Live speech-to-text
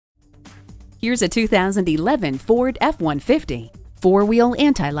Here's a 2011 Ford F-150. Four-wheel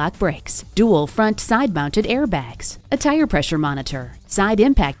anti-lock brakes, dual front side-mounted airbags, a tire pressure monitor, side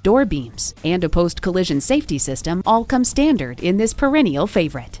impact door beams, and a post-collision safety system all come standard in this perennial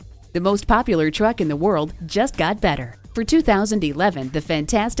favorite. The most popular truck in the world just got better. For 2011, the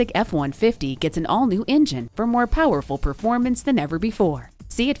fantastic F-150 gets an all-new engine for more powerful performance than ever before.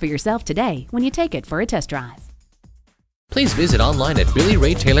 See it for yourself today when you take it for a test drive. Please visit online at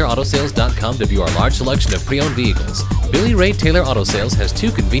BillyRayTaylorAutoSales.com to view our large selection of pre-owned vehicles. Billy Ray Taylor Auto Sales has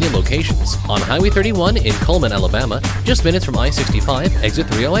two convenient locations on Highway 31 in Cullman, Alabama, just minutes from I-65, exit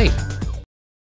 308.